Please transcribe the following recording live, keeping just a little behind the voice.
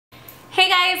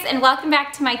guys, and welcome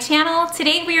back to my channel.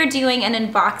 Today we are doing an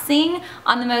unboxing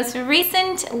on the most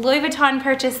recent Louis Vuitton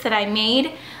purchase that I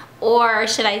made, or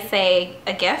should I say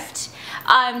a gift.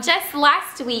 Just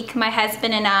last week my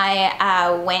husband and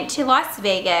I went to Las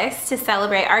Vegas to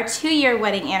celebrate our 2-year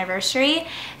wedding anniversary.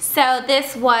 So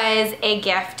this was a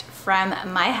gift from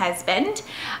my husband.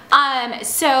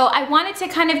 So I wanted to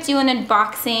kind of do an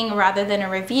unboxing rather than a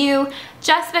review,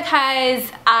 just because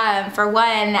for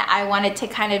one, I wanted to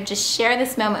kind of just share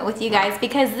this moment with you guys,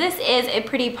 because this is a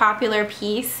pretty popular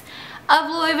piece of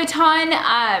Louis Vuitton.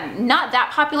 Not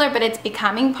that popular, but it's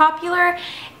becoming popular.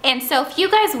 And so if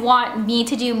you guys want me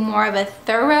to do more of a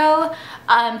thorough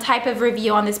type of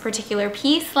review on this particular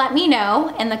piece, let me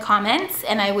know in the comments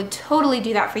and I would totally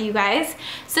do that for you guys.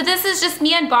 So this is just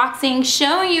me unboxing,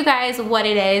 showing you guys what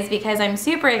it is, because I'm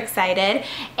super excited.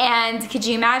 And could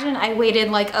you imagine, I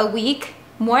waited like a week,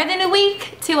 more than a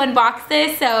week, to unbox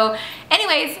this. So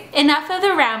anyways, enough of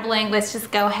the rambling, let's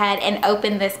just go ahead and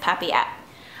open this puppy up.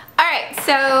 Alright,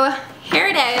 so here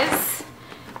it is.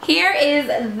 Here is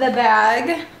the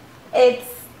bag. It's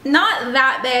not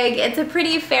that big. It's a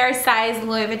pretty fair size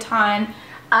Louis Vuitton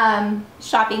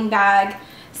shopping bag.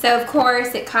 So of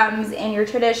course it comes in your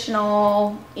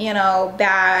traditional, you know,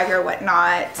 bag or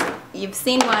whatnot. You've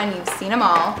seen one, you've seen them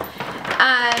all.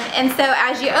 And so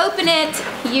as you open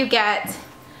it, you get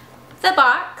the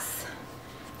box.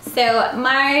 So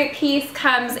my piece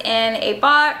comes in a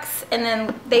box, and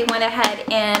then they went ahead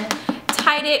and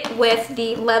tied it with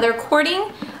the leather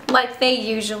cording like they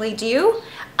usually do.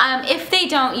 If they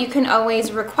don't, you can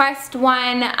always request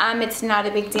one. It's not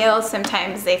a big deal.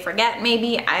 Sometimes they forget,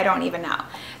 maybe, I don't even know.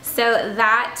 So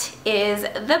that is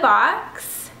the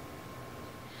box.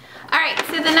 Alright,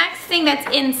 so the next thing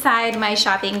that's inside my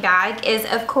shopping bag is,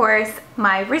 of course,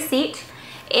 my receipt.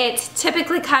 It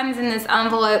typically comes in this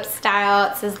envelope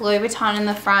style. It says Louis Vuitton in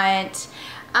the front,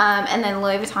 and then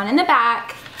Louis Vuitton in the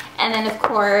back, and then of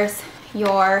course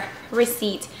your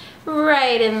receipt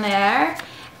right in there.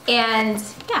 And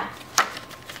yeah,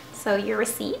 so your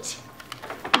receipt.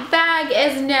 Bag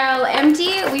is now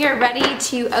empty. We are ready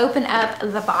to open up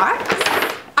the box.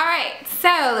 Alright,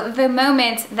 so the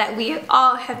moment that we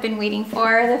all have been waiting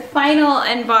for, the final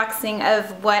unboxing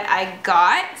of what I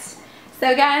got.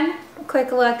 So again, a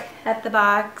quick look at the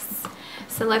box.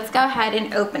 So let's go ahead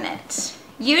and open it.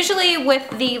 Usually with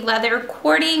the leather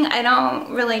cording, I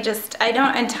don't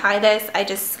untie this, I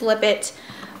just slip it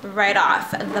right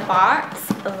off the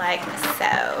box like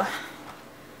so.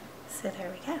 So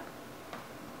there we go.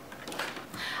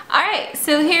 Alright,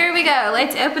 so here we go.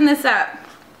 Let's open this up.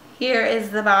 Here is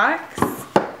the box.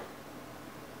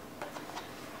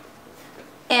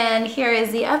 And here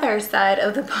is the other side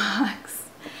of the box.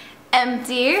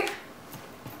 Empty.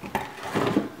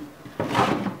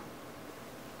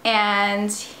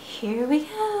 And here we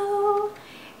go.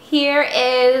 Here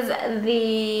is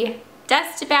the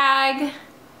dust bag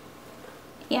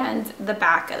and the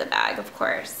back of the bag, of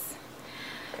course.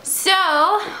 So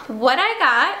what I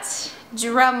got,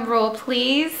 drum roll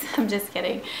please, I'm just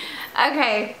kidding.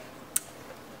 Okay.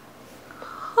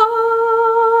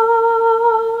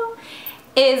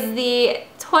 Is the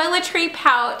Toiletry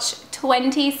pouch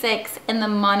 26 in the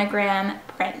monogram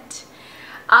print.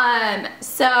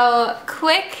 So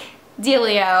quick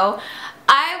dealio,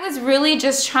 I was really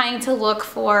just trying to look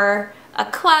for a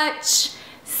clutch,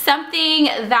 something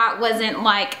that wasn't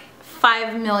like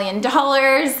 $5 million,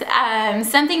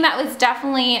 something that was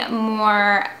definitely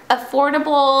more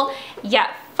affordable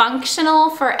yet functional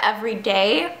for every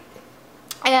day.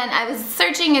 And I was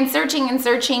searching and searching and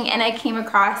searching, and I came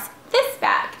across this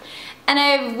bag. And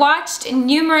I've watched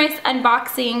numerous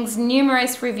unboxings,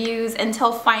 numerous reviews,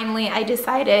 until finally I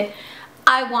decided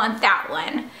I want that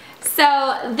one.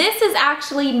 So this is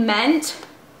actually meant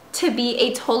to be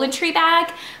a toiletry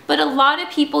bag, but a lot of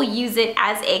people use it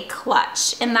as a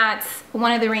clutch, and that's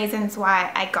one of the reasons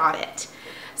why I got it.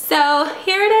 So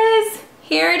here it is.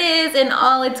 Here it is in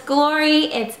all its glory.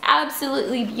 It's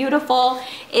absolutely beautiful.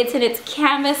 It's in its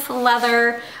canvas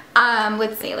leather.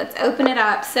 Let's see, let's open it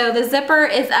up. So the zipper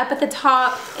is up at the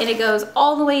top and it goes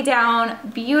all the way down.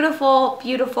 Beautiful,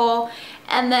 beautiful.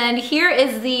 And then here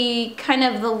is the kind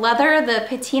of the leather, the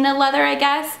patina leather, I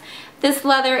guess. This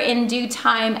leather in due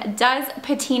time does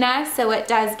patina, so it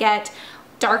does get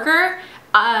darker.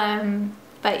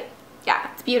 But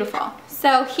yeah, it's beautiful.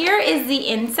 So here is the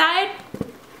inside.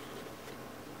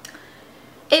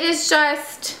 It is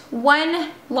just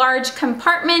one large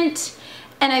compartment.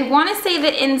 And I want to say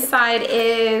that inside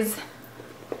is,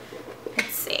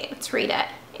 let's see, let's read it.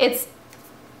 It's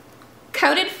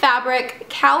coated fabric,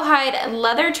 cowhide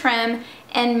leather trim,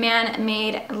 and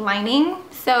man-made lining.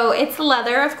 So it's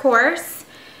leather, of course.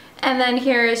 And then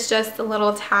here is just the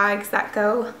little tags that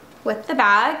go with the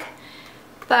bag.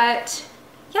 But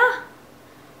yeah,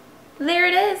 there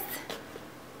it is.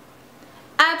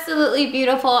 Absolutely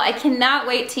beautiful. I cannot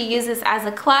wait to use this as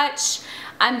a clutch.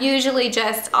 I'm usually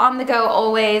just on the go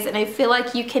always, and I feel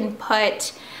like you can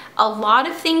put a lot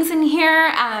of things in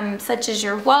here, such as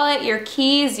your wallet, your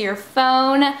keys, your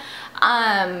phone,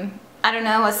 I don't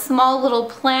know, a small little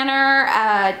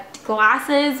planner,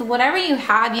 glasses, whatever you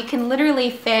have. You can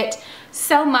literally fit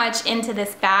so much into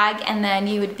this bag, and then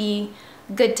you would be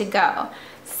good to go.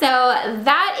 So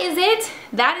that is it.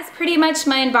 That is pretty much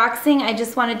my unboxing. I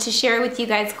just wanted to share with you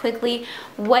guys quickly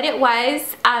what it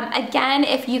was. Again,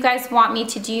 if you guys want me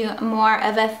to do more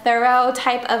of a thorough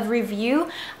type of review,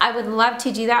 I would love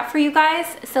to do that for you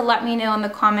guys. So let me know in the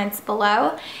comments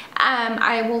below.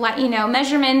 I will let you know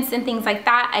measurements and things like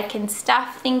that. I can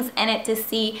stuff things in it to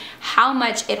see how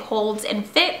much it holds and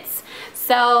fits.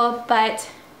 So, but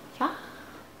yeah.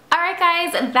 Alright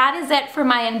guys, that is it for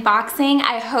my unboxing.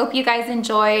 I hope you guys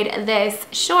enjoyed this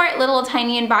short little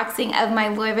tiny unboxing of my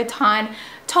Louis Vuitton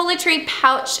Toiletry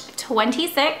Pouch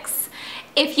 26.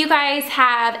 If you guys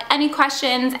have any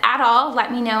questions at all,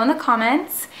 let me know in the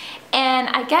comments. And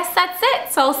I guess that's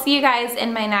it. So I'll see you guys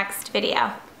in my next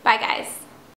video. Bye guys.